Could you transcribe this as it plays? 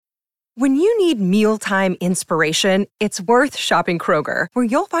When you need mealtime inspiration, it's worth shopping Kroger, where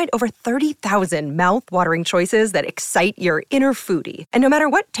you'll find over 30,000 mouth-watering choices that excite your inner foodie. And no matter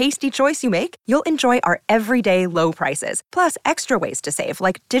what tasty choice you make, you'll enjoy our everyday low prices, plus extra ways to save,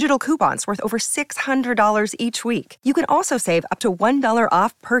 like digital coupons worth over $600 each week. You can also save up to $1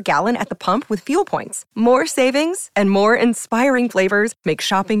 off per gallon at the pump with fuel points. More savings and more inspiring flavors make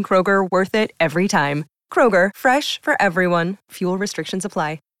shopping Kroger worth it every time. Kroger, fresh for everyone. Fuel restrictions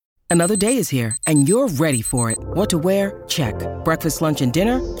apply. Another day is here, and you're ready for it. What to wear? Check. Breakfast, lunch, and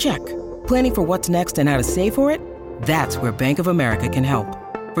dinner? Check. Planning for what's next and how to save for it? That's where Bank of America can help.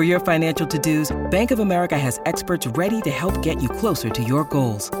 For your financial to-dos, Bank of America has experts ready to help get you closer to your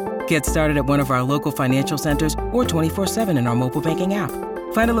goals. Get started at one of our local financial centers or 24/7 in our mobile banking app.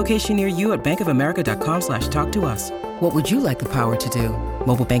 Find a location near you at bankofamerica.com/talktous. What would you like the power to do?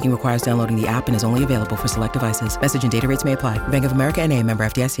 Mobile banking requires downloading the app and is only available for select devices. Message and data rates may apply. Bank of America N.A., member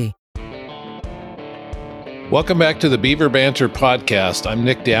FDIC. Welcome back to the Beaver Banter podcast. I'm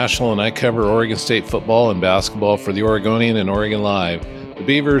Nick Daschle, and I cover Oregon State football and basketball for the Oregonian and Oregon Live. The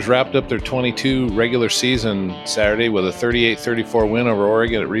Beavers wrapped up their 22 regular season Saturday with a 38-34 win over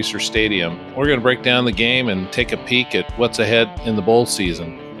Oregon at Reser Stadium. We're going to break down the game and take a peek at what's ahead in the bowl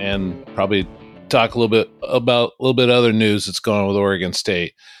season, and probably talk a little bit about other news that's going on with Oregon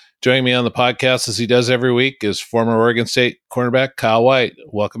State. Joining me on the podcast, as he does every week, is former Oregon State cornerback Kyle White.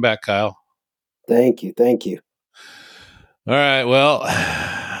 Welcome back, Kyle. Thank you. All right, well,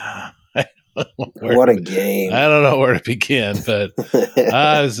 what a game. I don't know where to begin, but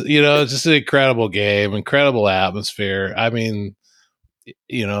it's just an incredible game, incredible atmosphere. I mean,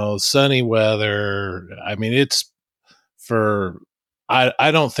 sunny weather. I mean,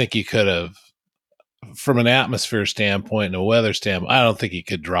 I don't think you could have, from an atmosphere standpoint and a weather standpoint, I don't think you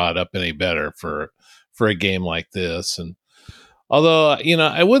could draw it up any better for a game like this. And although,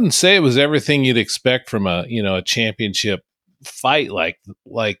 I wouldn't say it was everything you'd expect from a championship fight like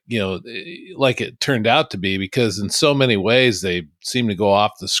it turned out to be, because in so many ways they seem to go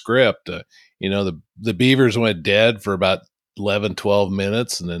off the script. The Beavers went dead for about 11, 12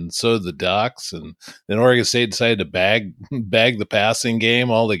 minutes, and then so did the Ducks, and then Oregon State decided to bag the passing game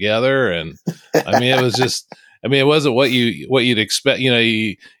altogether. And I mean, it was just, it wasn't what you'd expect.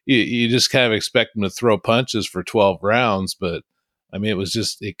 You just kind of expect them to throw punches for 12 rounds, but I mean, it was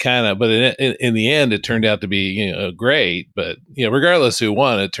just, but in the end, it turned out to be, great. But, regardless who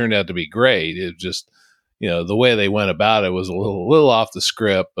won, it turned out to be great. It just, the way they went about it was a little off the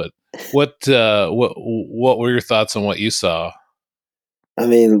script. But what were your thoughts on what you saw? I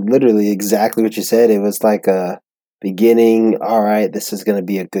mean, literally exactly what you said. It was like a beginning. All right, this is going to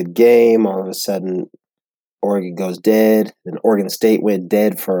be a good game. All of a sudden, Oregon goes dead. Then Oregon State went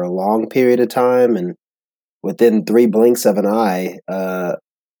dead for a long period of time. And within 3 blinks of an eye,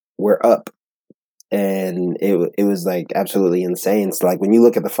 we're up. And it was like absolutely insane. So like when you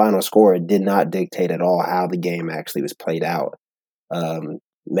look at the final score, it did not dictate at all how the game actually was played out.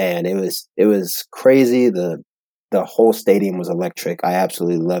 Man, it was crazy. The whole stadium was electric. I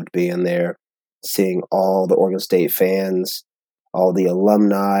absolutely loved being there, seeing all the Oregon State fans, all the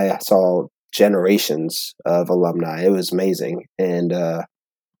alumni. I saw generations of alumni. It was amazing. And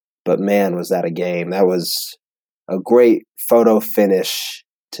but man, was that a game. That was a great photo finish,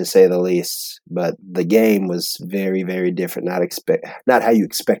 to say the least. But the game was very, very different. Not how you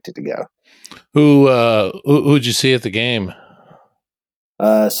expect it to go. Who'd you see at the game?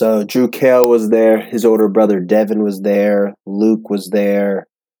 So Drew Kale was there. His older brother Devin was there. Luke was there.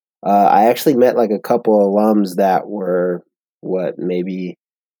 I actually met like a couple alums that were maybe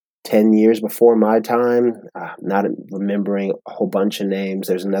 10 years before my time. Not remembering a whole bunch of names.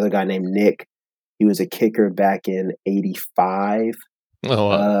 There's another guy named Nick. He was a kicker back in '85.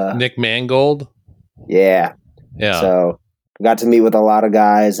 Oh, Nick Mangold? Yeah. So I got to meet with a lot of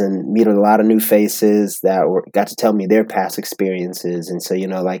guys and meet a lot of new faces that got to tell me their past experiences. And so,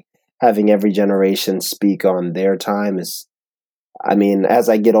 like having every generation speak on their time is, I mean, as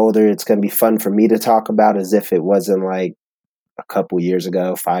I get older, it's going to be fun for me to talk about as if it wasn't like a couple years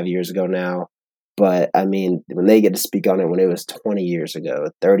ago, 5 years ago now. But I mean, when they get to speak on it when it was 20 years ago,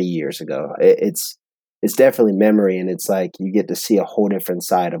 30 years ago, it's definitely memory. And it's like you get to see a whole different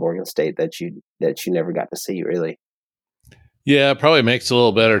side of Oregon State that you never got to see, really. Yeah, it probably makes it a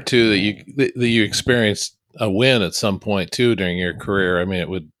little better too that you experienced a win at some point too during your career. I mean, it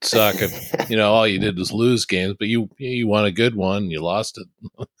would suck if all you did was lose games, but you won a good one. You lost it.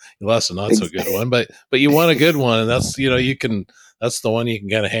 You lost a not so good one, but you won a good one, and that's that's the one you can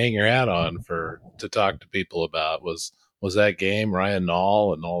kind of hang your hat on to talk to people about. Was that game, Ryan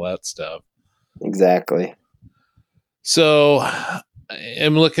Nall and all that stuff. Exactly. So,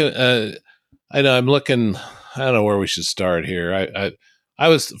 am looking. I know I'm looking. I don't know where we should start here. I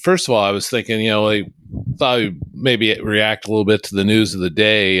was first of all, I was thinking, I thought I'd maybe react a little bit to the news of the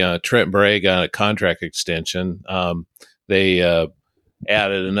day. Trent Bray got a contract extension. They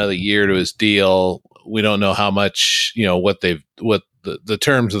added another year to his deal. We don't know how much, what the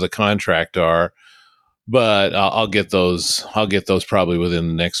terms of the contract are, but I'll get those. I'll get those probably within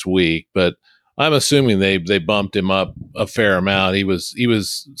the next week. But I'm assuming they bumped him up a fair amount. He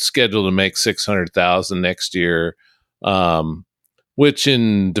was scheduled to make 600,000 next year, which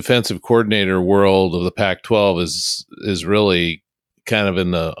in defensive coordinator world of the Pac-12 is really kind of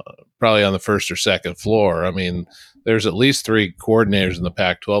in the probably on the first or second floor. I mean, there's at least 3 coordinators in the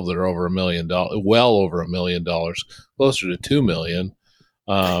Pac-12 that are over $1 million, well over $1 million, closer to $2 million.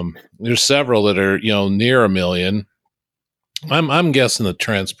 There's several that are near $1 million. I'm guessing the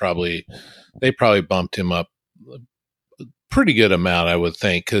Trent's probably bumped him up a pretty good amount, I would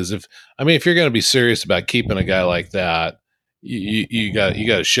think, because if you're going to be serious about keeping a guy like that, you got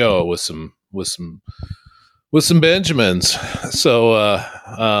to show it with some Benjamins. So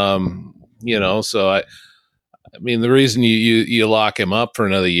so the reason you lock him up for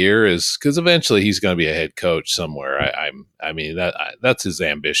another year is because eventually he's going to be a head coach somewhere. That's his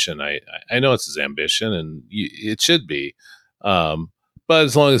ambition. I know it's his ambition, and it should be. But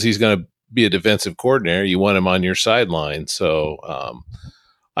as long as he's going to be a defensive coordinator, you want him on your sideline. So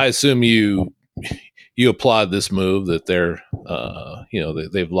I assume you applaud this move that they're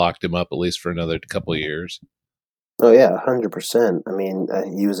they've locked him up at least for another couple of years. Oh yeah, 100%. I mean,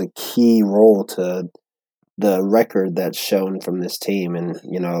 he was a key role to the record that's shown from this team, and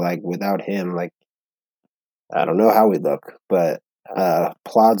without him, I don't know how we look, but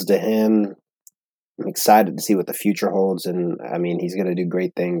applauds to him. I'm excited to see what the future holds, and he's going to do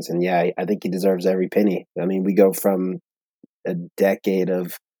great things. And yeah, I think he deserves every penny. We go from a decade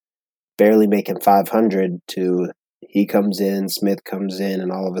of barely making 500 to he comes in, Smith comes in,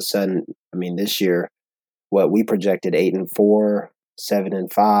 and all of a sudden, this year, what we projected 8-4,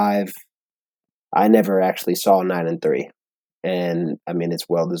 7-5. I never actually saw 9-3, and it's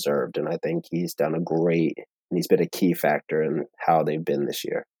well deserved. And I think he's done he's been a key factor in how they've been this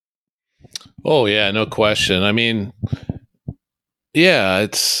year. Oh yeah, no question.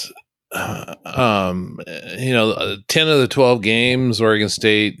 It's 10 of the 12 games, Oregon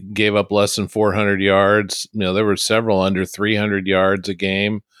State gave up less than 400 yards. There were several under 300 yards a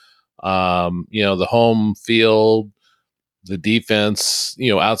game. The home field, the defense,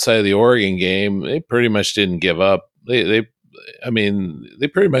 outside of the Oregon game, they pretty much didn't give up. They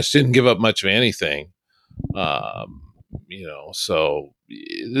pretty much didn't give up much of anything. So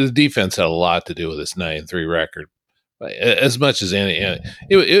the defense had a lot to do with this 9-3 record, as much as any.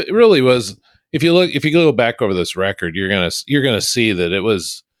 It really was. If you go back over this record, you're gonna see that it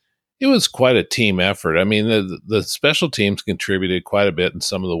was quite a team effort. The special teams contributed quite a bit in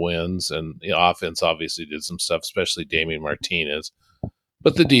some of the wins, and the offense obviously did some stuff, especially Damian Martinez.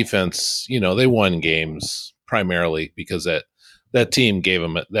 But the defense, they won games primarily because that team gave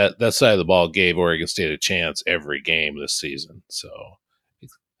them that side of the ball gave Oregon State a chance every game this season. So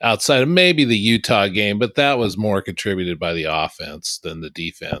outside of maybe the Utah game, but that was more contributed by the offense than the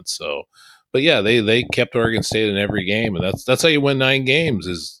defense. So, but yeah, they kept Oregon State in every game, and that's how you win 9 games.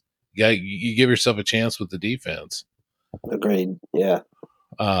 Is you give yourself a chance with the defense. Agreed. Yeah.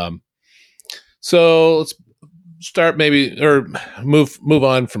 So let's start move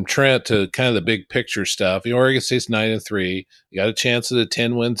on from Trent to kind of the big picture stuff. Oregon State's 9-3. You got a chance at a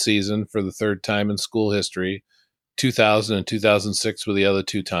 10-win season for the third time in school history. 2000 and 2006 were the other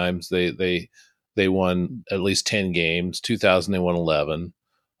 2 times they won at least 10 games. 2000 they won 11.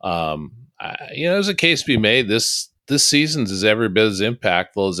 There's a case to be made. This season's is every bit as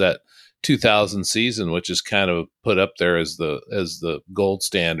impactful as that 2000 season, which is kind of put up there as the gold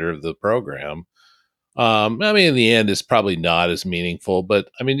standard of the program. In the end, it's probably not as meaningful, but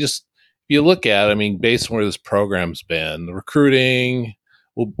just if you look at it, based on where this program's been, the recruiting,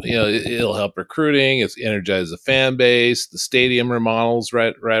 it'll help recruiting. It's energized the fan base. The stadium remodels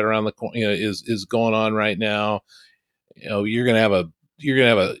right around the corner, is going on right now. You're gonna have a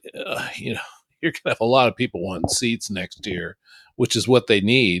lot of people wanting seats next year, which is what they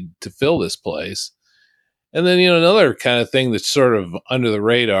need to fill this place. And then another kind of thing that's sort of under the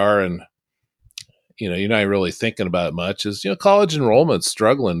radar and you're not really thinking about it much is college enrollment's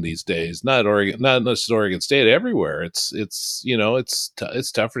struggling these days. Not just Oregon State, everywhere. It's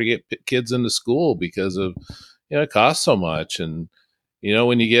tougher to get kids into school because of it costs so much. And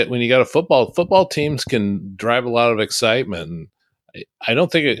when you got a football teams can drive a lot of excitement. I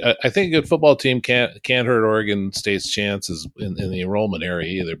don't think I think a good football team can't hurt Oregon State's chances in the enrollment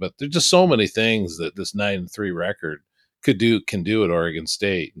area either. But there's just so many things that this 9-3 record can do at Oregon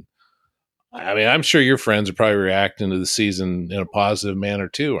State. I mean, I'm sure your friends are probably reacting to the season in a positive manner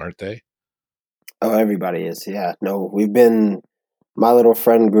too, aren't they? Oh, everybody is. Yeah. No, my little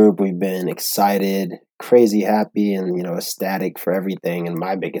friend group, we've been excited, crazy happy, and, ecstatic for everything. And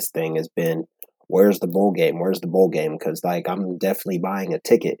my biggest thing has been, where's the bowl game? Where's the bowl game? Because, like, I'm definitely buying a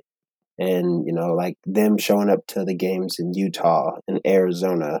ticket. And, like them showing up to the games in Utah and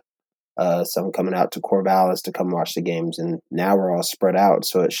Arizona, some coming out to Corvallis to come watch the games. And now we're all spread out.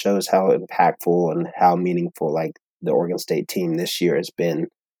 So it shows how impactful and how meaningful, like, the Oregon State team this year has been.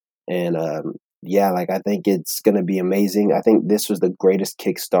 And, yeah, like I think it's going to be amazing. I think this was the greatest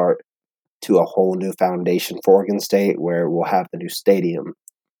kickstart to a whole new foundation for Oregon State, where we'll have the new stadium.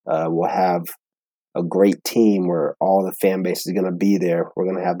 We'll have a great team where all the fan base is going to be there. We're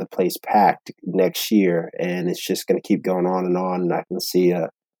going to have the place packed next year, and it's just going to keep going on. And I can see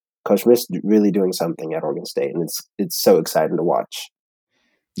Coach Smith really doing something at Oregon State, and it's so exciting to watch.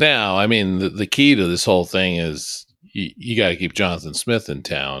 Now, I mean, the key to this whole thing is you got to keep Jonathan Smith in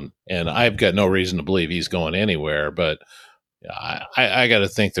town, and I've got no reason to believe he's going anywhere. But I got to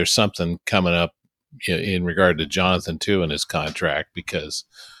think there's something coming up in regard to Jonathan too and his contract, because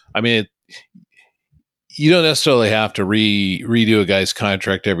I mean, you don't necessarily have to redo a guy's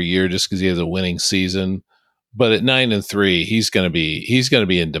contract every year just because he has a winning season. But at 9-3, he's going to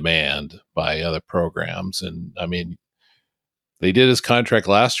be in demand by other programs, and I mean, they did his contract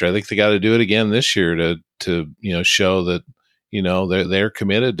last year. I think they got to do it again this year to show that they're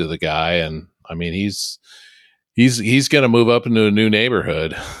committed to the guy. And I mean, he's going to move up into a new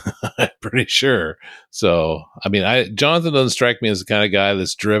neighborhood. I'm pretty sure. So I mean, Jonathan doesn't strike me as the kind of guy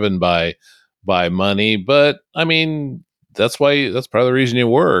that's driven by money, but I mean, that's part of the reason you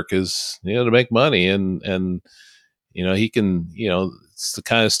work is to make money, and he can it's the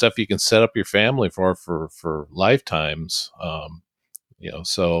kind of stuff you can set up your family for lifetimes.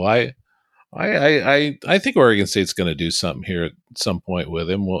 So I think Oregon State's going to do something here at some point with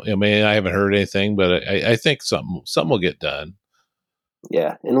him. Well, I mean, I haven't heard anything, but I think something will get done.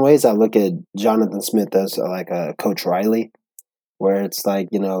 Yeah, in ways I look at Jonathan Smith as like a Coach Riley, where it's like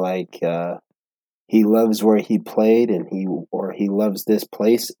he loves where he played and he loves this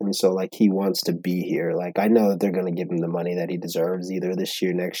place, and so like he wants to be here. Like I know that they're going to give him the money that he deserves either this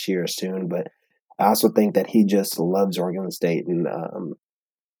year, next year, or soon, but I also think that he just loves Oregon State, and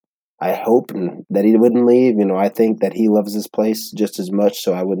I hope that he wouldn't leave. I think that he loves this place just as much,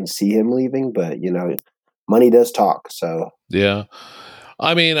 so I wouldn't see him leaving. But money does talk. So yeah,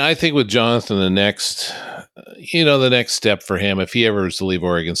 I mean, I think with Jonathan, the next step for him, if he ever is to leave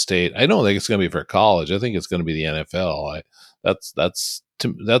Oregon State, I don't think it's going to be for college. I think it's going to be the NFL. That's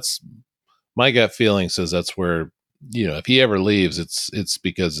my gut feeling says that's where, if he ever leaves, it's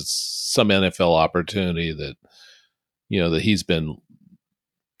because it's some NFL opportunity that, that he's been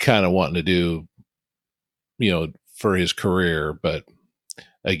kind of wanting to do, for his career. But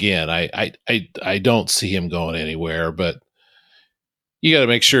again, I don't see him going anywhere, but you got to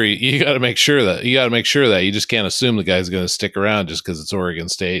make sure that you just can't assume the guy's going to stick around just because it's Oregon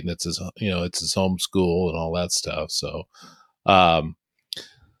State and it's his home school and all that stuff. So, let's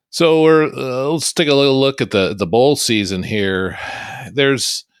take a little look at the bowl season here.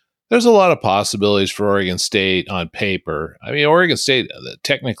 There's a lot of possibilities for Oregon State on paper. I mean, Oregon State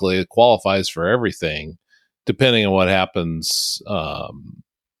technically qualifies for everything, depending on what happens.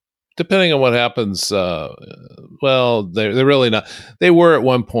 Well, they're really not. They were at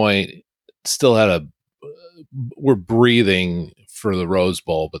one point still were breathing for the Rose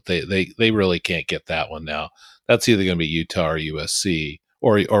Bowl, but they really can't get that one now. That's either going to be Utah or USC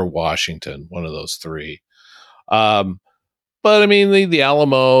or Washington, one of those three. But I mean, the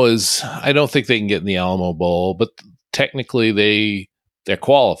Alamo is. I don't think they can get in the Alamo Bowl, but technically they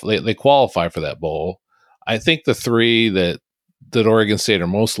qualify for that bowl. I think the three that Oregon State are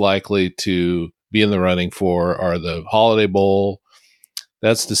most likely to be in the running for are the Holiday Bowl.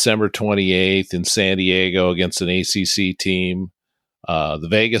 That's December 28th in San Diego against an ACC team. The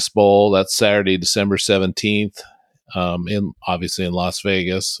Vegas Bowl, that's Saturday, December 17th, obviously in Las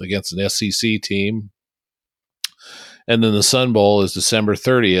Vegas against an SEC team. And then the Sun Bowl is December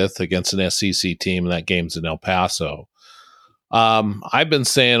 30th against an SEC team, and that game's in El Paso. I've been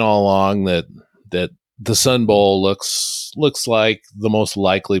saying all along that the Sun Bowl looks like the most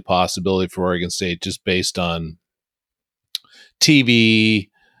likely possibility for Oregon State, just based on TV.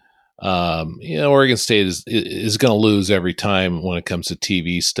 Oregon State is going to lose every time when it comes to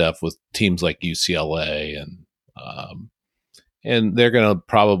TV stuff with teams like UCLA and and they're going to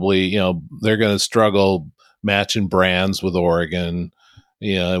probably, they're going to struggle matching brands with Oregon.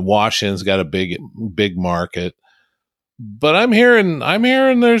 Washington's got a big market. But I'm hearing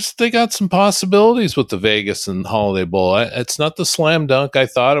they got some possibilities with the Vegas and Holiday Bowl. It's not the slam dunk I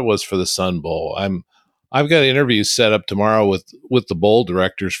thought it was for the Sun Bowl. I've got interviews set up tomorrow with the bowl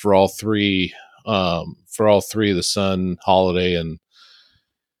directors for all three of the Sun, Holiday,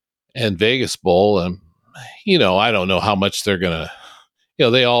 and Vegas Bowl. And I don't know how much they're gonna.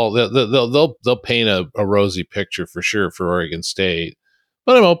 They'll paint a rosy picture for sure for Oregon State,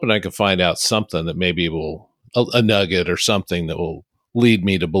 but I'm hoping I can find out something that maybe will. A nugget or something that will lead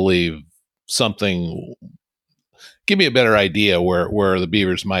me to believe something, give me a better idea where the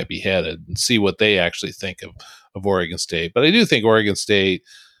Beavers might be headed and see what they actually think of Oregon State. But I do think Oregon State,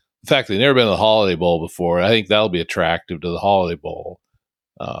 the fact that they've never been to the Holiday Bowl before, I think that'll be attractive to the Holiday Bowl.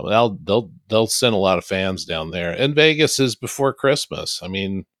 They'll send a lot of fans down there. And Vegas is before Christmas. I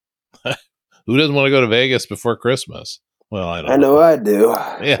mean, who doesn't want to go to Vegas before Christmas? Well, I know I do.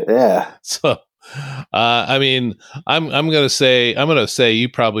 Yeah. So, I'm gonna say you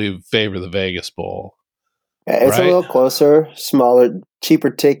probably favor the Vegas Bowl. It's right? A little closer, smaller, cheaper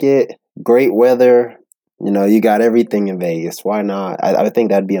ticket, great weather. You got everything in Vegas. Why not? I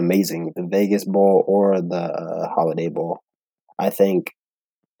think that'd be amazing. The Vegas Bowl or the Holiday Bowl. I think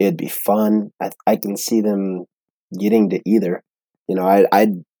it'd be fun. I can see them getting to either. I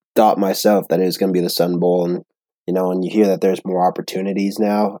thought myself that it was going to be the Sun Bowl, and when you hear that there's more opportunities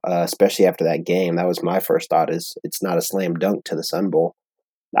now, especially after that game, that was my first thought, is it's not a slam dunk to the Sun Bowl.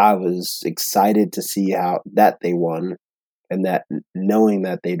 I was excited to see how that they won, and that knowing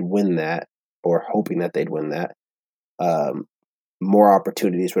that they'd win that, or hoping that they'd win that, more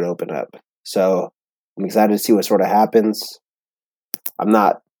opportunities would open up. So I'm excited to see what sort of happens.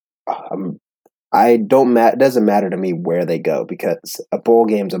 It doesn't matter to me where they go, because a bowl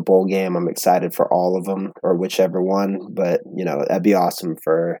game's a bowl game. I'm excited for all of them, or whichever one, but that'd be awesome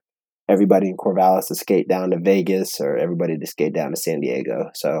for everybody in Corvallis to skate down to Vegas, or everybody to skate down to San Diego.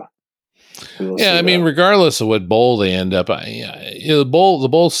 So regardless of what bowl they end up, the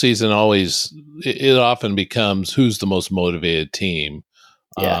bowl season always, it often becomes who's the most motivated team.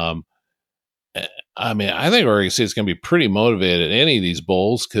 Yeah. I think Oregon State's going to be pretty motivated at any of these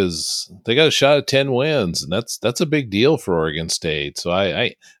bowls because they got a shot at 10 wins, and that's a big deal for Oregon State. So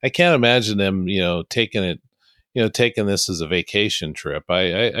I can't imagine them, taking this as a vacation trip.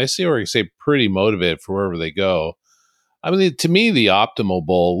 I see Oregon State pretty motivated for wherever they go. I mean, to me, the optimal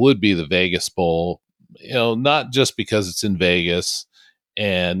bowl would be the Vegas Bowl, not just because it's in Vegas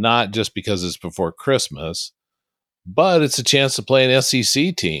and not just because it's before Christmas, but it's a chance to play an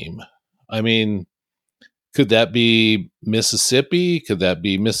SEC team. I mean, could that be Mississippi? Could that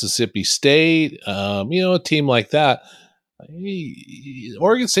be Mississippi State? A team like that.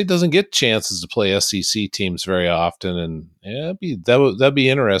 Oregon State doesn't get chances to play SEC teams very often, and that'd be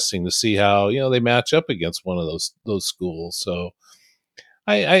interesting to see how they match up against one of those schools. So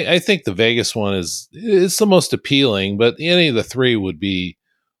I think the Vegas one is the most appealing, but any of the three would be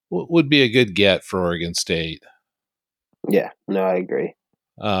a good get for Oregon State. Yeah, no, I agree.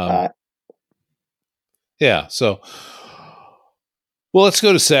 Yeah, so, well, let's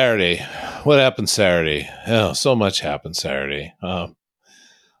go to Saturday. What happened Saturday? Oh, so much happened Saturday.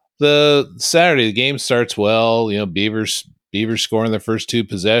 The game starts well. Beavers scoring their first two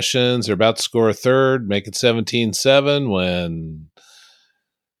possessions. They're about to score a third, make it 17-7 when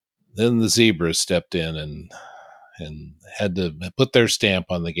then the Zebras stepped in and had to put their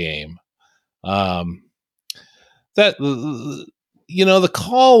stamp on the game. The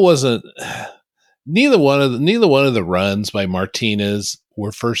call wasn't. Neither one of the runs by Martinez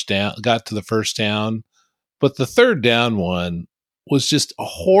were got to the first down, but the third down one was just a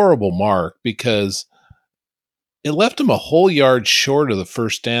horrible mark because it left him a whole yard short of the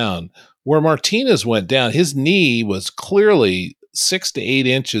first down. Where Martinez went down, his knee was clearly 6 to 8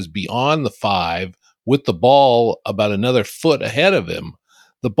 inches beyond the 5, with the ball about another foot ahead of him.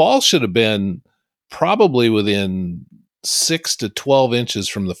 The ball should have been probably within 6 to 12 inches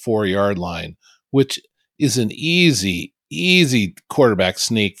from the 4-yard line, which is an easy quarterback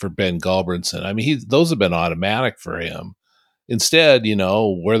sneak for Ben Gulbranson. I mean, those have been automatic for him. Instead,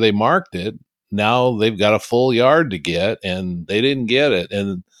 where they marked it, now they've got a full yard to get, and they didn't get it.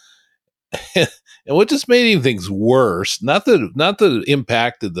 And and what just made things worse, not that it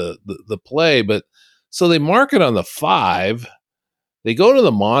impacted the play, but so they mark it on the 5, they go to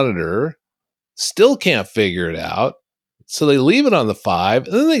the monitor, still can't figure it out. So they leave it on the 5,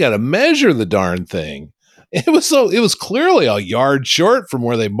 and then they got to measure the darn thing. It was clearly a yard short from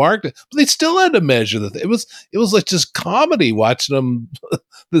where they marked it, but they still had to measure the thing. It was like just comedy watching them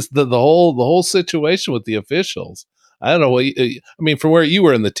the whole situation with the officials. I don't know what I mean, from where you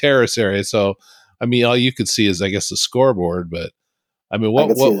were in the terrace area, so I mean all you could see is I guess the scoreboard, but I mean I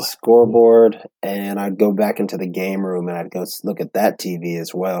could see the scoreboard, and I'd go back into the game room and I'd go look at that TV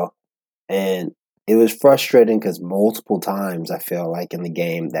as well. And it was frustrating because multiple times I feel like in the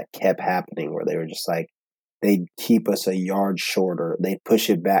game that kept happening where they were just like, they'd keep us a yard shorter. They'd push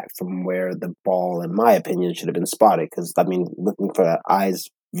it back from where the ball, in my opinion, should have been spotted. Because, I mean, looking for an eye's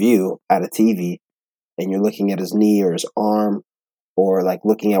view at a TV and you're looking at his knee or his arm or like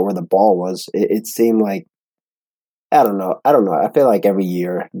looking at where the ball was, it seemed like, I don't know. I feel like every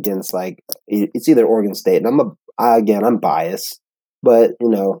year against like, it's either Oregon State, and I'm biased, but you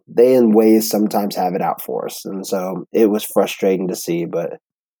know, they in ways sometimes have it out for us. And so it was frustrating to see, but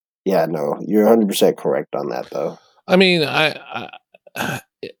yeah, no, you're 100% correct on that, though. I mean,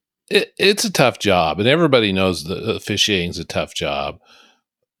 it's a tough job, and everybody knows the officiating is a tough job.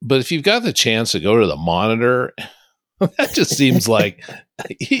 But if you've got the chance to go to the monitor, that just seems like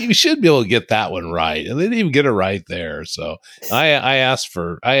you should be able to get that one right, and they didn't even get it right there. So I asked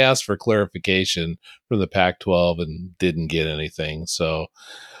for clarification from the Pac-12 and didn't get anything. So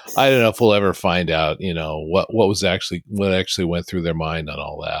I don't know if we'll ever find out, you know, what actually went through their mind on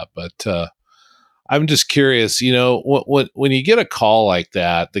all that. But I'm just curious, you know, when you get a call like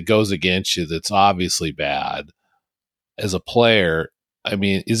that goes against you, that's obviously bad as a player. I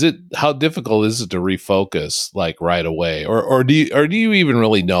mean, how difficult is it to refocus like right away, or do you even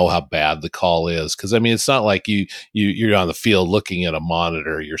really know how bad the call is? Because I mean, it's not like you're on the field looking at a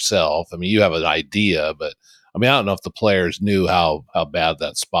monitor yourself. I mean, you have an idea, but I mean, I don't know if the players knew how bad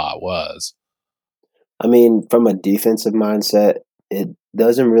that spot was. I mean, from a defensive mindset, it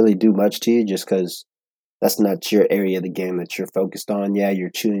doesn't really do much to you just because that's not your area of the game that you're focused on. Yeah,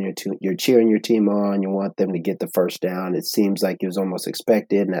 you're cheering your team on. You want them to get the first down. It seems like it was almost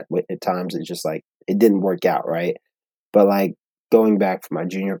expected, and at times it's just like it didn't work out right. But like going back from my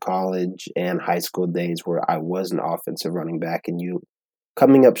junior college and high school days where I was an offensive running back, and you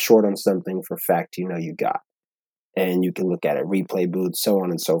coming up short on something for fact you know you got, and you can look at it, replay booths, so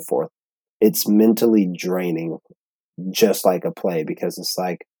on and so forth. It's mentally draining, just like a play, because it's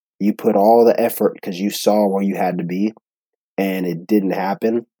like you put all the effort because you saw where you had to be and it didn't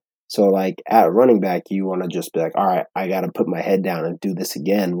happen. So like at running back, you want to just be like, all right, I got to put my head down and do this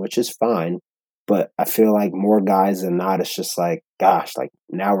again, which is fine. But I feel like more guys than not, it's just like, gosh, like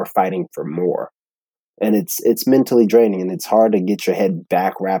now we're fighting for more. And it's mentally draining, and it's hard to get your head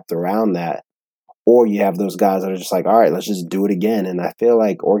back wrapped around that. Or you have those guys that are just like, all right, let's just do it again. And I feel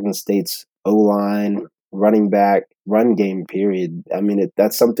like Oregon State's O-line, running back, run game, period. I mean,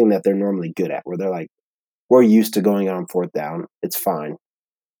 that's something that they're normally good at, where they're like, we're used to going on fourth down. It's fine.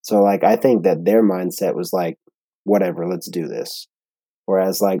 So, like, I think that their mindset was like, whatever, let's do this.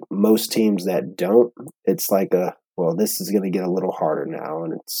 Whereas, like, most teams that don't, it's like well, this is going to get a little harder now.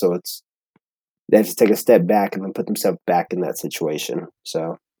 And they have to take a step back and then put themselves back in that situation.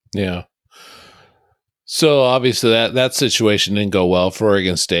 So, yeah. So obviously that situation didn't go well for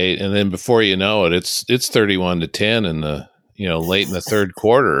Oregon State, and then before you know it, it's 31-10 in the late in the third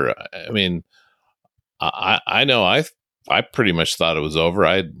quarter. I mean, I know I pretty much thought it was over.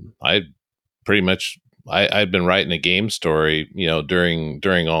 I'd been writing a game story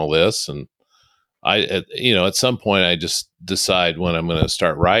during all this, and at some point I just decide when I'm going to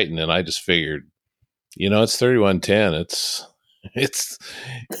start writing, and I just figured it's 31-10.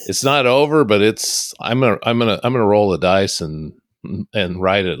 It's not over, but I'm gonna roll the dice and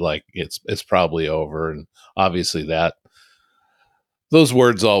write it like it's probably over. And obviously those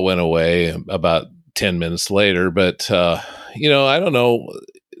words all went away about 10 minutes later. But I don't know,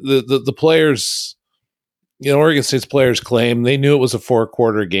 the players, Oregon State's players claim they knew it was a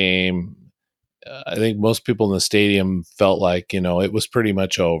 4-quarter game. I think most people in the stadium felt like it was pretty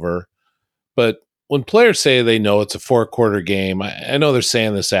much over, but when players say they know it's a 4-quarter game, I know they're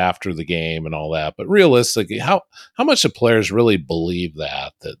saying this after the game and all that, but realistically, how much do players really believe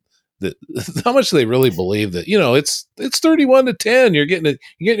that how much do they really believe that it's 31-10, you're getting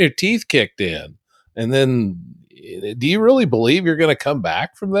your teeth kicked in, and then do you really believe you're going to come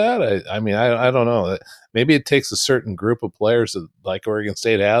back from that? I mean, I don't know. Maybe it takes a certain group of players that, like Oregon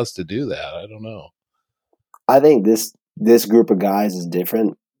State has, to do that. I don't know. I think this group of guys is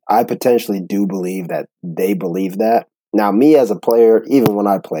different. I potentially do believe that they believe that. Now, me as a player, even when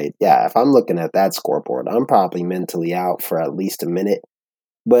I played, yeah, if I'm looking at that scoreboard, I'm probably mentally out for at least a minute.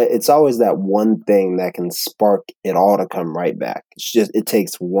 But it's always that one thing that can spark it all to come right back. It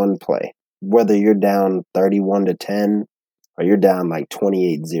takes one play. whether you're down 31-10 or you're down like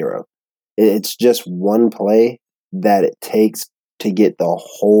 28-0. It's just one play that it takes to get the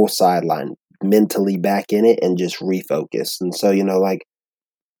whole sideline mentally back in it and just refocus. And so, like,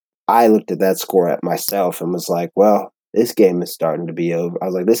 I looked at that score at myself and was like, well, this game is starting to be over. I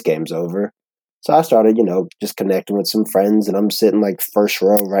was like, this game's over. So I started, just connecting with some friends, and I'm sitting like first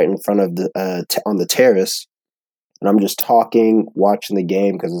row right in front of the on the terrace, and I'm just talking, watching the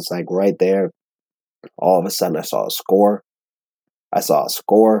game because it's like right there. All of a sudden, I saw a score. I saw a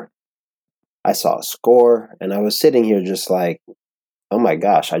score. I saw a score, and I was sitting here just like, oh my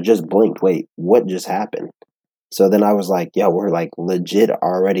gosh, I just blinked. Wait, what just happened? So then I was like, yeah, we're like legit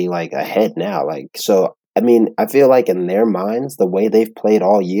already like ahead now. Like, so, I mean, I feel like in their minds, the way they've played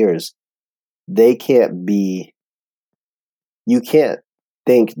all years, you can't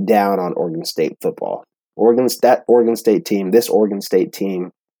think down on Oregon State football. This Oregon State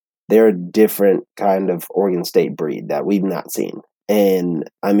team, they're a different kind of Oregon State breed that we've not seen. And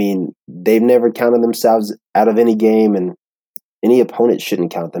I mean, they've never counted themselves out of any game, and any opponent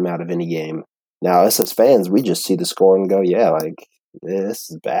shouldn't count them out of any game. Now, us as fans, we just see the score and go, yeah, like, this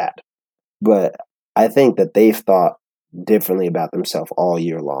is bad. But I think that they've thought differently about themselves all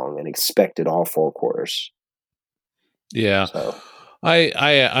year long and expected all 4 quarters. Yeah. So I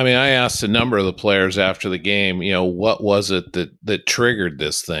mean, I asked a number of the players after the game, what was it that triggered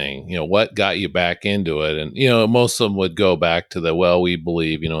this thing? What got you back into it? And, most of them would go back to we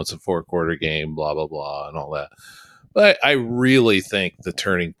believe, it's a 4-quarter game, blah, blah, blah, and all that. But I really think the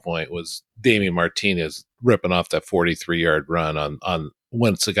turning point was Damien Martinez ripping off that 43-yard run on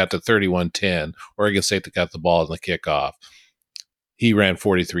once it got to 31-10, Oregon State that got the ball in the kickoff. He ran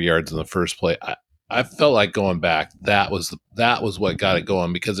 43 yards in the first play. I felt like going back. That was what got it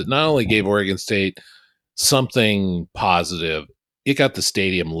going, because it not only gave Oregon State something positive, it got the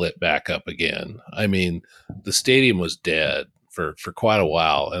stadium lit back up again. I mean, the stadium was dead for quite a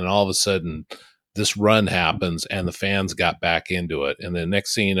while, and all of a sudden this run happens and the fans got back into it. And the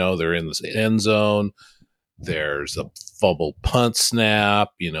next thing you know, they're in the end zone. There's a fumble punt snap,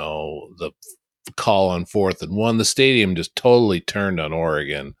 the call on 4th and 1. The stadium just totally turned on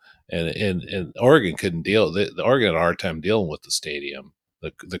Oregon. And Oregon couldn't deal. The Oregon had a hard time dealing with the stadium.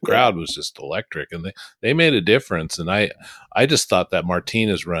 The crowd was just electric, and they made a difference. And I just thought that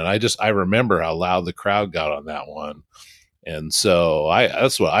Martinez run. I remember how loud the crowd got on that one, and so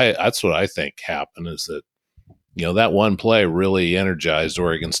that's what I think happened, is that that one play really energized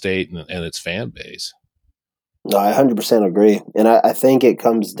Oregon State and its fan base. No, I 100% agree, and I think it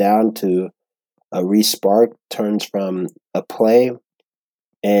comes down to a respark turns from a play.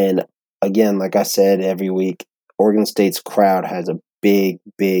 And again, like I said, every week, Oregon State's crowd has a big,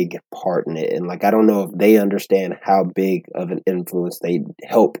 big part in it. And like, I don't know if they understand how big of an influence they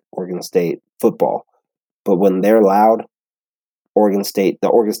help Oregon State football. But when they're loud, the Oregon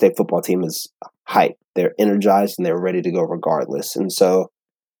State football team is hyped. They're energized and they're ready to go regardless. And so,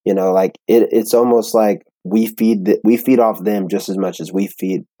 like it's almost like we feed off them just as much as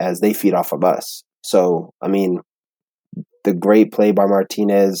they feed off of us. So, I mean, the great play by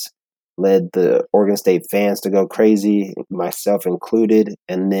Martinez led the Oregon State fans to go crazy, myself included.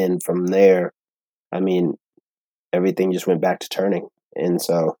 And then from there, I mean, everything just went back to turning. And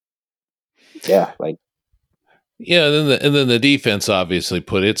so, yeah, like. Yeah, and then the defense obviously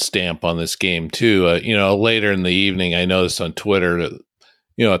put its stamp on this game too. Later in the evening, I noticed on Twitter that,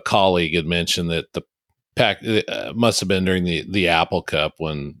 a colleague had mentioned that the Pac must have been during the Apple Cup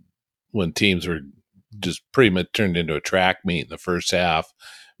when teams were just pretty much turned into a track meet in the first half,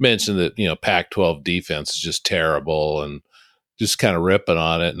 mentioned that, Pac-12 defense is just terrible and just kind of ripping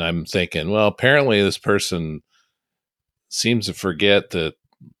on it. And I'm thinking, well, apparently this person seems to forget that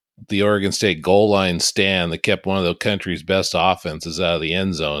the Oregon State goal line stand that kept one of the country's best offenses out of the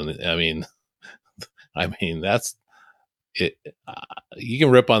end zone. I mean, that's it. You can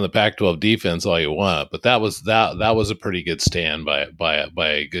rip on the Pac-12 defense all you want, but that was a pretty good stand by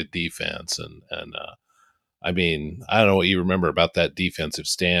a good defense. And I mean, I don't know what you remember about that defensive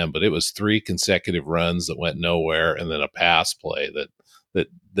stand, but it was 3 consecutive runs that went nowhere, and then a pass play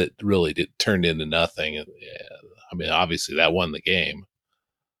that really turned into nothing. I mean, obviously that won the game.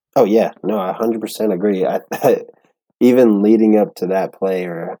 Oh yeah, no, I 100% agree. Even leading up to that play,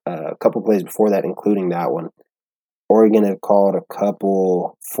 or a couple plays before that, including that one, Oregon had called a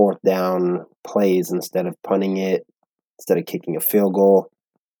couple 4th down plays instead of punting it, instead of kicking a field goal.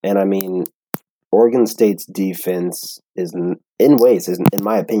 And I mean, Oregon State's defense is, in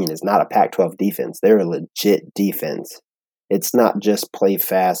my opinion, is not a Pac-12 defense. They're a legit defense. It's not just play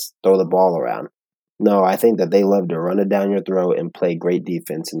fast, throw the ball around. No, I think that they love to run it down your throat and play great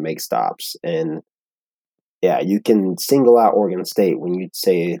defense and make stops. And yeah, you can single out Oregon State when you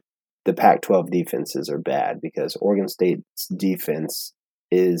say the Pac-12 defenses are bad, because Oregon State's defense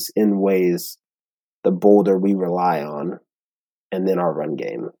is in ways the boulder we rely on, and then our run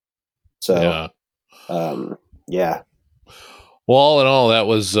game. So, yeah. Well, all in all, that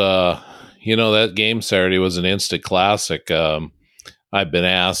was, that game Saturday was an instant classic. I've been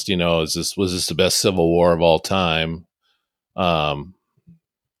asked, was this the best Civil War of all time? Probably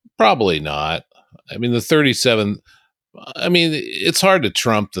not. I mean, it's hard to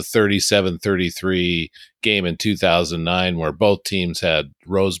trump the 37-33 game in 2009 where both teams had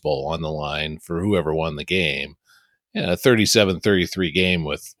Rose Bowl on the line for whoever won the game. Yeah, a 37-33 game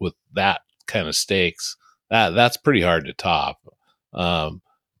with that kind of stakes, that's pretty hard to top.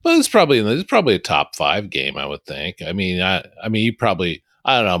 But it's probably a top 5 game, I would think. I mean, you probably,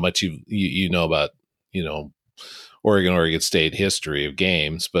 I don't know how much you know about, Oregon State history of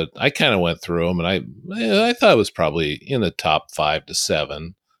games, but I kind of went through them, and I thought it was probably in the top 5 to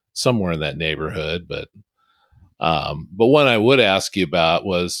 7, somewhere in that neighborhood. But one I would ask you about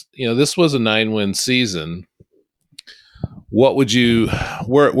was, this was a 9-win season. What would you,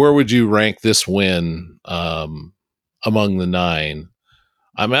 where would you rank this win among the 9?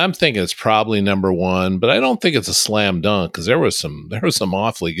 I mean, I'm thinking it's probably number 1, but I don't think it's a slam dunk, because there was some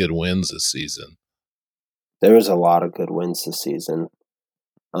awfully good wins this season. There was a lot of good wins this season.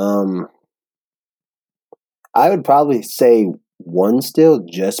 I would probably say 1 still,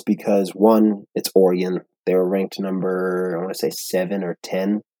 just because 1, it's Oregon. They were ranked number, I want to say 7 or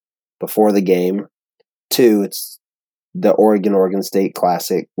 10 before the game. 2, it's the Oregon State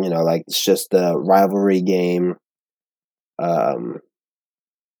Classic. It's just the rivalry game.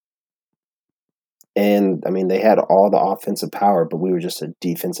 And I mean, they had all the offensive power, but we were just a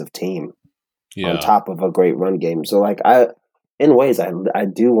defensive team. On top of a great run game. So I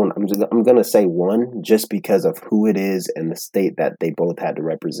do want, I'm going to say 1 just because of who it is and the state that they both had to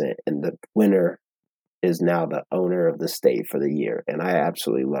represent. And the winner is now the owner of the state for the year. And I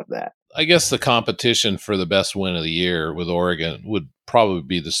absolutely love that. I guess the competition for the best win of the year with Oregon would probably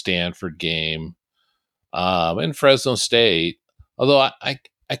be the Stanford game and Fresno State. Although I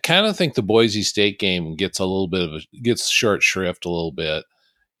kind of think the Boise State game gets short shrift a little bit.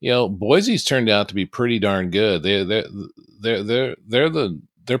 Boise's turned out to be pretty darn good. They're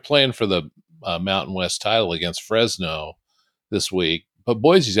playing for the Mountain West title against Fresno this week, but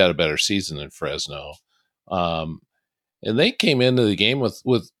Boise's had a better season than Fresno, and they came into the game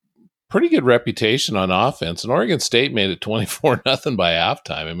with pretty good reputation on offense. And Oregon State made it 24-0 by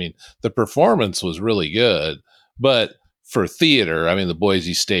halftime. I mean, the performance was really good, but for theater, I mean, the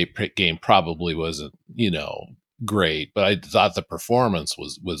Boise State game probably wasn't, great, but I thought the performance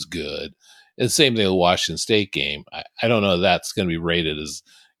was good. And the same thing with the Washington State game. I don't know if that's going to be rated as,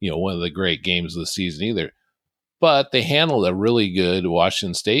 one of the great games of the season either. But they handled a really good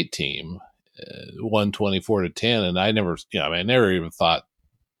Washington State team, won 24-10, and I never even thought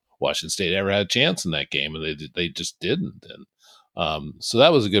Washington State ever had a chance in that game, and they just didn't. And so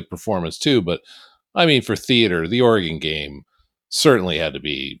that was a good performance too. But I mean, for theater, the Oregon game certainly had to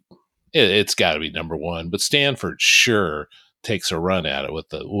be. It's got to be number 1, but Stanford sure takes a run at it with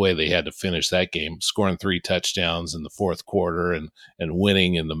the way they had to finish that game, scoring 3 touchdowns in the fourth quarter and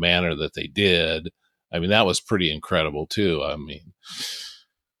winning in the manner that they did. I mean, that was pretty incredible too. I mean,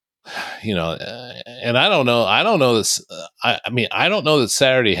 and I don't know this. I don't know that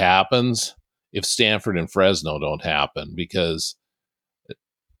Saturday happens if Stanford and Fresno don't happen, because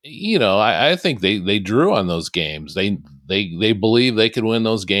I think they drew on those games. They believe they could win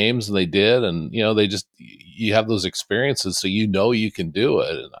those games, and they did. And you have those experiences, so you can do it.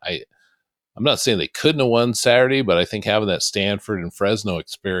 And I'm not saying they couldn't have won Saturday, but I think having that Stanford and Fresno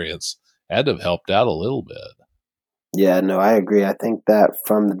experience had to have helped out a little bit. Yeah, no, I agree. I think that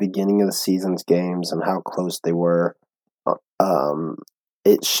from the beginning of the season's games and how close they were,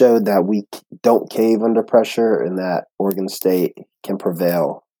 it showed that we don't cave under pressure, and that Oregon State can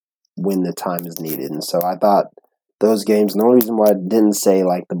prevail when the time is needed. And so I thought those games, and the only reason why I didn't say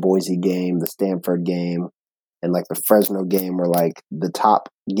like the Boise game, the Stanford game, and like the Fresno game were like the top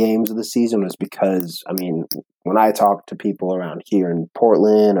games of the season was because, I mean, when I talk to people around here in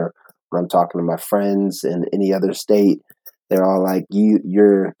Portland, or when I'm talking to my friends in any other state, they're all like,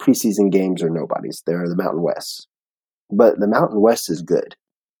 your preseason games are nobody's. They're the Mountain West. But the Mountain West is good.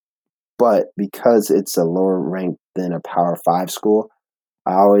 But because it's a lower rank than a Power 5 school,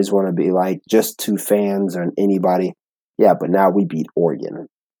 I always want to be like, just to fans or anybody, yeah, but now we beat Oregon.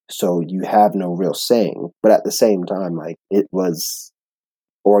 So you have no real saying. But at the same time, like, it was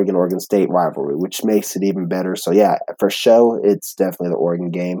Oregon State rivalry, which makes it even better. So yeah, for show, it's definitely the Oregon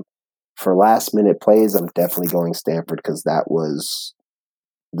game. For last minute plays, I'm definitely going Stanford because that was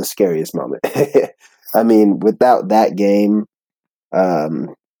the scariest moment. I mean, without that game,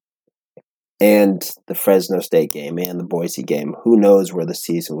 and the Fresno State game and the Boise game, who knows where the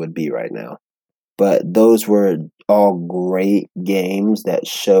season would be right now. But those were all great games that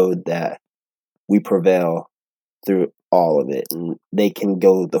showed that we prevail through all of it. And they can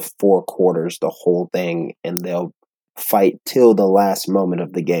go the 4 quarters, the whole thing, and they'll fight till the last moment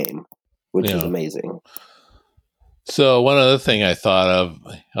of the game, which is amazing. So one other thing I thought of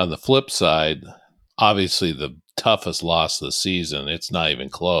on the flip side, obviously the toughest loss of the season, it's not even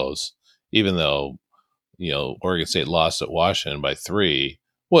close, even though, Oregon State lost at Washington by 3.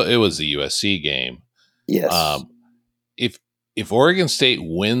 Well, it was the USC game. Yes. If Oregon State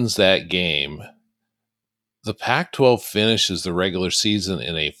wins that game, the Pac-12 finishes the regular season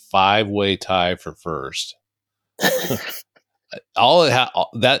in a 5-way tie for first.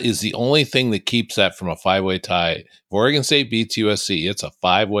 That is the only thing that keeps that from a 5-way tie. If Oregon State beats USC, it's a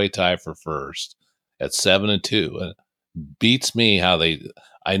 5-way tie for first at 7-2. It beats me how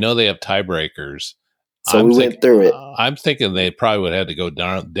I know they have tiebreakers. So we went through it. I'm thinking they probably would have had to go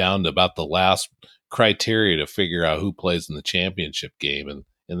down to about the last criteria to figure out who plays in the championship game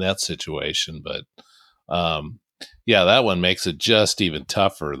in that situation. But that one makes it just even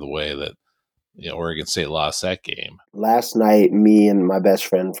tougher the way that Oregon State lost that game. Last night, me and my best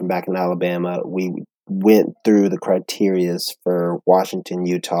friend from back in Alabama, we went through the criterias for Washington,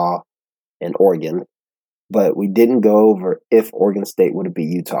 Utah, and Oregon, but we didn't go over if Oregon State would have beat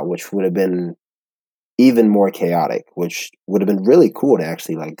Utah, which would have been even more chaotic, which would have been really cool to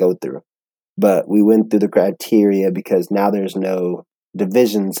actually go through. But we went through the criteria because now there's no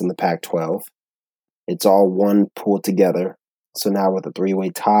divisions in the Pac-12. It's all one pool together. So now with a 3-way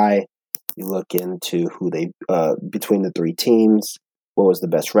tie, you look into who they between the 3 teams, what was the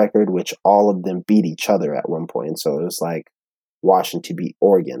best record, which all of them beat each other at one point. So it was like Washington beat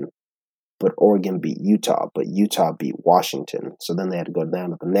Oregon, but Oregon beat Utah, but Utah beat Washington. So then they had to go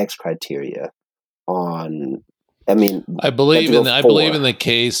down to the next criteria I believe in the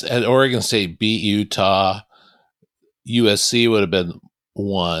case at Oregon State beat Utah, USC would have been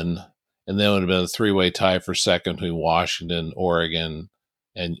 1, and then it would have been a 3-way tie for second between Washington, Oregon,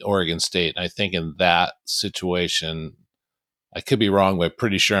 and Oregon State. And I think in that situation, I could be wrong, but I'm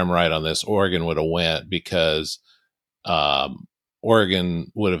pretty sure I'm right on this. Oregon would have went because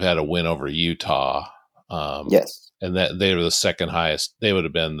Oregon would have had a win over Utah. Yes, and that they were the second highest. They would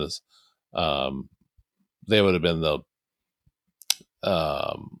have been this. They would have been out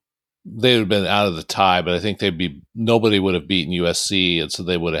of the tie, but I think nobody would have beaten USC, and so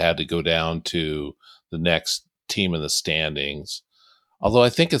they would have had to go down to the next team in the standings. Although I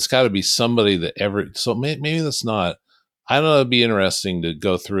think it's got to be somebody so maybe that's not. I don't know. It'd be interesting to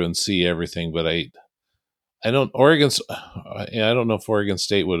go through and see everything, but I don't know if Oregon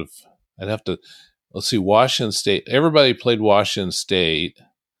State would have. I'd have to. Let's see. Washington State. Everybody played Washington State.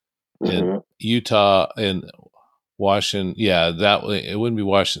 And Utah and Washington, it wouldn't be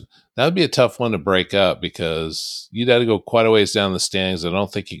Washington. That would be a tough one to break up because you'd have to go quite a ways down the standings. I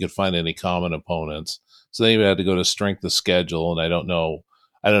don't think you could find any common opponents. So then you had to go to strength of schedule, and I don't know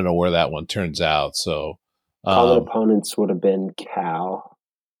where that one turns out. So common opponents would have been Cal.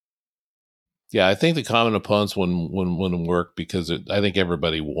 Yeah, I think the common opponents wouldn't work because I think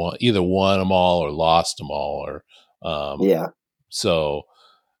everybody either won them all or lost them all, or So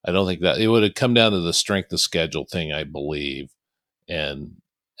I don't think that it would have come down to the strength of schedule thing, I believe, and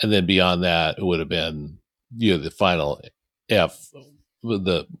then beyond that, it would have been the final F.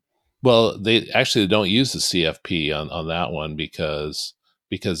 They actually don't use the CFP on that one because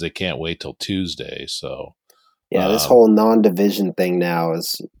they can't wait till Tuesday. So this whole non-division thing now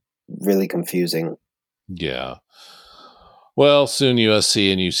is really confusing. Yeah. Well, soon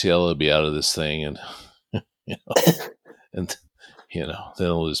USC and UCLA will be out of this thing, and then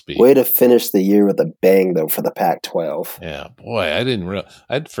it'll just be way to finish the year with a bang, though, for the Pac-12. Yeah, boy,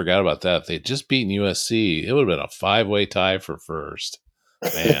 I'd forgot about that. If they'd just beaten USC, it would have been a 5-way tie for first.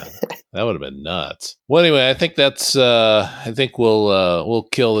 Man, that would have been nuts. Well, anyway, I think that's. I think we'll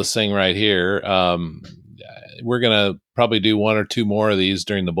kill this thing right here. We're gonna probably do 1 or 2 more of these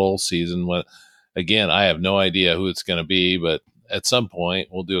during the bowl season. Again, I have no idea who it's going to be, but at some point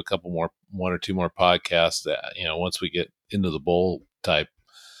we'll do a couple more, 1 or 2 more podcasts. That once we get into the bowl part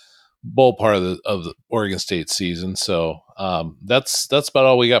of the Oregon State season. So that's about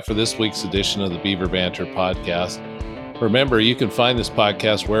all we got for this week's edition of the Beaver Banter podcast. Remember, you can find this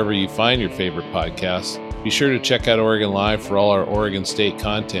podcast wherever you find your favorite podcasts. Be sure to check out Oregon Live for all our Oregon State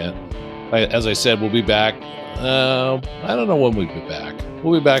content. As I said, we'll be back. I don't know when we'll be back.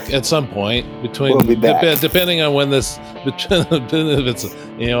 We'll be back at some point depending on when this, if it's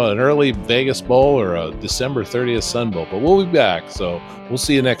an early Vegas Bowl or a December 30th Sun Bowl. But we'll be back. So we'll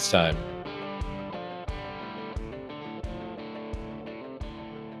see you next time.